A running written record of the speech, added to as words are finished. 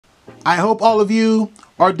I hope all of you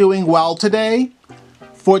are doing well today.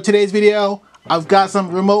 For today's video, I've got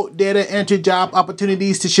some remote data entry job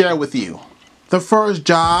opportunities to share with you. The first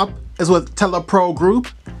job is with TelePro Group,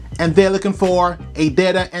 and they're looking for a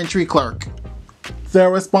data entry clerk. Their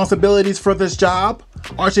responsibilities for this job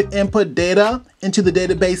are to input data into the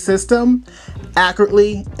database system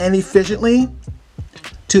accurately and efficiently,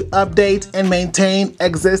 to update and maintain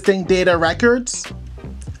existing data records,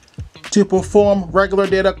 to perform regular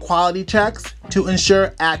data quality checks to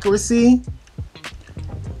ensure accuracy,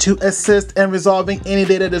 to assist in resolving any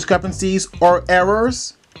data discrepancies or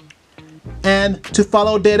errors, and to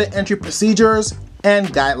follow data entry procedures and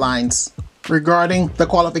guidelines. Regarding the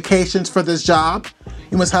qualifications for this job,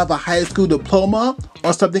 you must have a high school diploma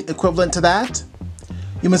or something equivalent to that.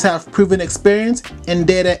 You must have proven experience in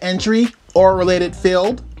data entry or related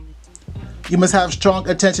field. You must have strong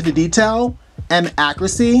attention to detail and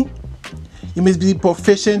accuracy. You must be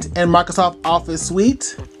proficient in Microsoft Office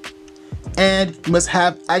Suite. And you must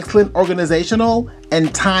have excellent organizational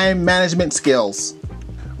and time management skills.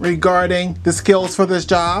 Regarding the skills for this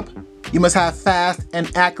job, you must have fast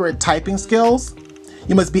and accurate typing skills.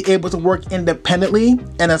 You must be able to work independently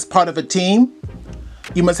and as part of a team.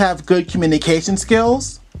 You must have good communication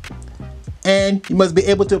skills. And you must be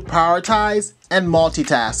able to prioritize and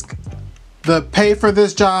multitask. The pay for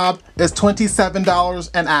this job is $27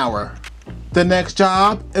 an hour. The next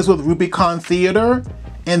job is with Rubicontheatre,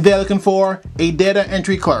 and they're looking for a data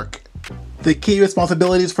entry clerk. The key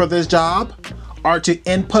responsibilities for this job are to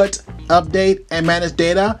input, update, and manage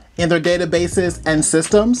data in their databases and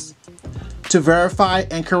systems, to verify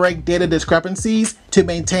and correct data discrepancies to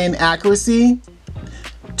maintain accuracy,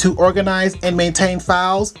 to organize and maintain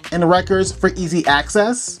files and records for easy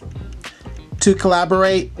access, to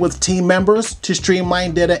collaborate with team members to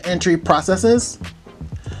streamline data entry processes,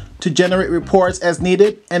 to generate reports as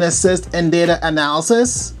needed and assist in data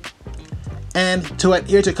analysis, and to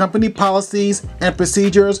adhere to company policies and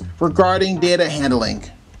procedures regarding data handling.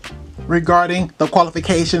 Regarding the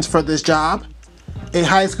qualifications for this job, a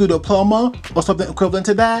high school diploma or something equivalent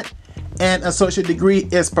to that, and associate degree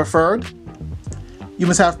is preferred. You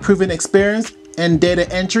must have proven experience in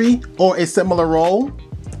data entry or a similar role.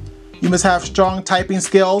 You must have strong typing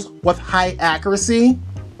skills with high accuracy.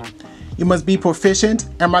 You must be proficient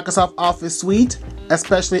in Microsoft Office Suite,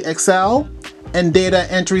 especially Excel, and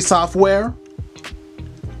data entry software.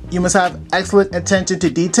 You must have excellent attention to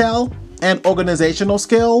detail and organizational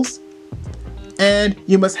skills. And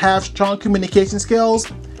you must have strong communication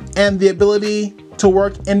skills and the ability to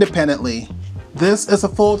work independently. This is a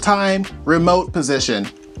full-time remote position.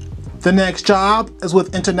 The next job is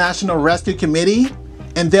with International Rescue Committee,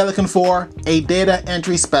 and they're looking for a data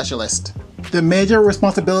entry specialist. The major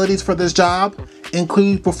responsibilities for this job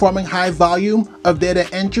include performing high volume of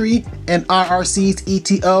data entry in IRC's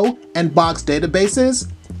ETO and box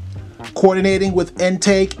databases, coordinating with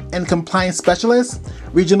intake and compliance specialists,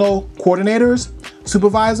 regional coordinators,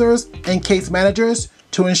 supervisors, and case managers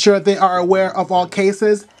to ensure they are aware of all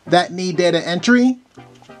cases that need data entry,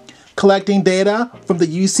 collecting data from the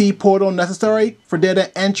UC portal necessary for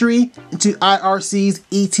data entry into IRC's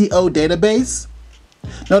ETO database,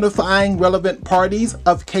 notifying relevant parties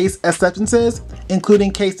of case acceptances,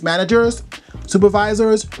 including case managers,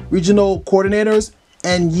 supervisors, regional coordinators,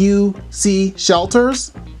 and UC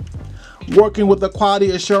shelters, working with the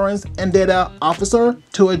quality assurance and data officer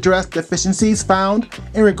to address deficiencies found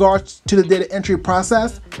in regards to the data entry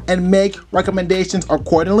process and make recommendations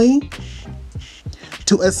accordingly,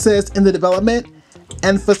 to assist in the development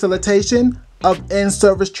and facilitation of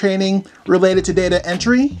in-service training related to data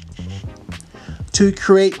entry, to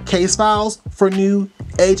create case files for new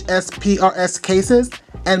HSPRS cases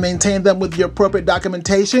and maintain them with the appropriate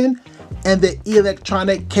documentation and the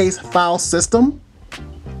electronic case file system,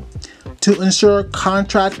 to ensure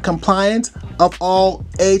contract compliance of all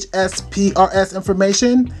HSPRS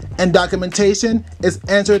information and documentation is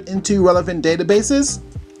entered into relevant databases,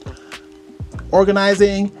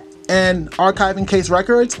 organizing and archiving case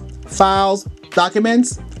records, files,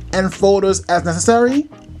 documents, and folders as necessary,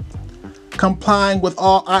 complying with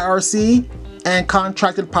all IRC and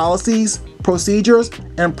contracted policies, procedures,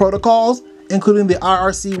 and protocols, including the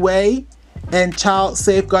IRC Way and Child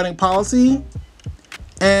Safeguarding Policy,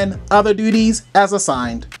 and other duties as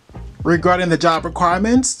assigned. Regarding the job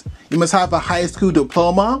requirements, you must have a high school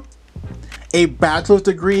diploma, a bachelor's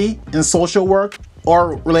degree in social work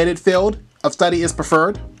or related field of study is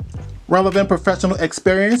preferred, relevant professional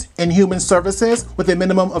experience in human services with a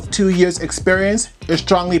minimum of 2 years experience is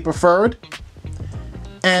strongly preferred,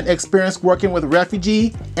 and experience working with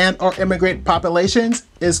refugee and or immigrant populations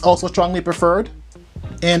is also strongly preferred.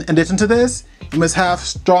 In addition to this, you must have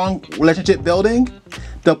strong relationship building,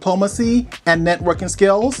 diplomacy, and networking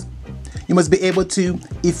skills. You must be able to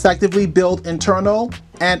effectively build internal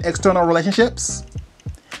and external relationships.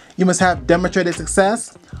 You must have demonstrated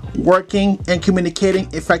success working and communicating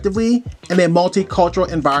effectively in a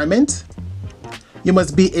multicultural environment. You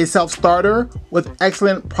must be a self-starter with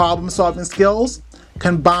excellent problem-solving skills,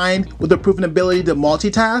 combined with a proven ability to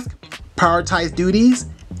multitask, prioritize duties,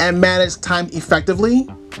 and manage time effectively.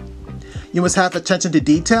 You must have attention to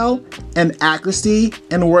detail and accuracy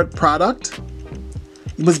in word product.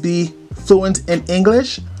 You must be fluent in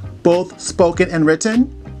English, both spoken and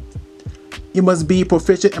written. You must be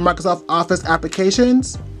proficient in Microsoft Office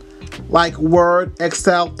applications like Word,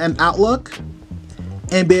 Excel, and Outlook,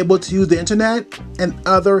 and be able to use the internet and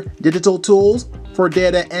other digital tools for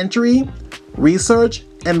data entry, research,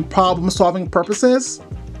 and problem-solving purposes.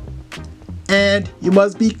 And you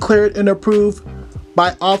must be cleared and approved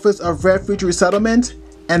by Office of Refuge Resettlement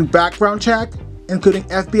and background check, including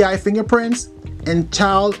FBI fingerprints and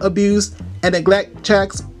child abuse and neglect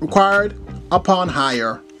checks required upon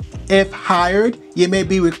hire. If hired, you may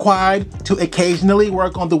be required to occasionally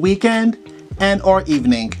work on the weekend and/or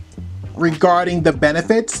evening. Regarding the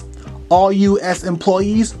benefits, all U.S.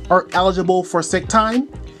 employees are eligible for sick time,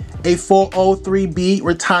 a 403(b)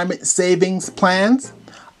 retirement savings plans,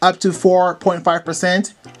 up to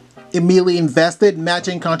 4.5% immediately invested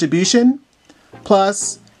matching contribution,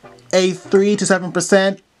 plus a 3 to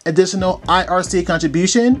 7% additional IRC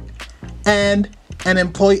contribution, and an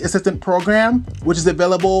employee assistance program which is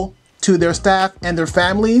available to their staff and their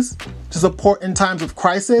families to support in times of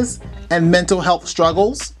crisis and mental health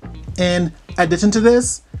struggles. In addition to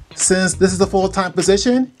this, since this is a full-time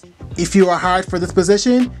position, if you are hired for this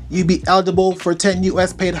position, you'd be eligible for 10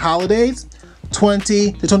 U.S. paid holidays,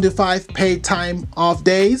 20 to 25 paid time off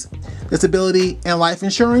days, disability and life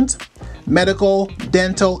insurance, medical,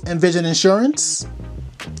 dental, and vision insurance,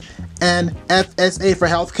 and FSA for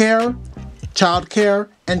healthcare, childcare,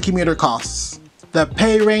 and commuter costs. The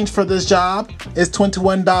pay range for this job is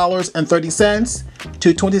 $21.30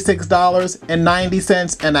 to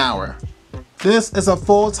 $26.90 an hour. This is a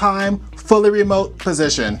full-time, fully remote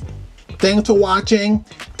position. Thanks for watching.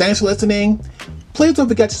 Thanks for listening. Please don't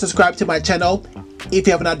forget to subscribe to my channel if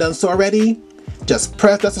you have not done so already. Just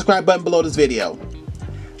press that subscribe button below this video.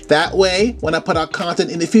 That way, when I put out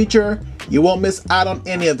content in the future, you won't miss out on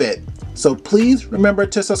any of it. So please remember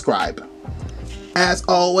to subscribe. As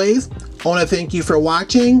always, I want to thank you for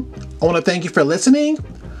watching. I want to thank you for listening.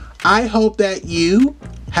 I hope that you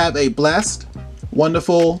have a blessed,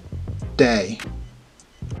 wonderful day.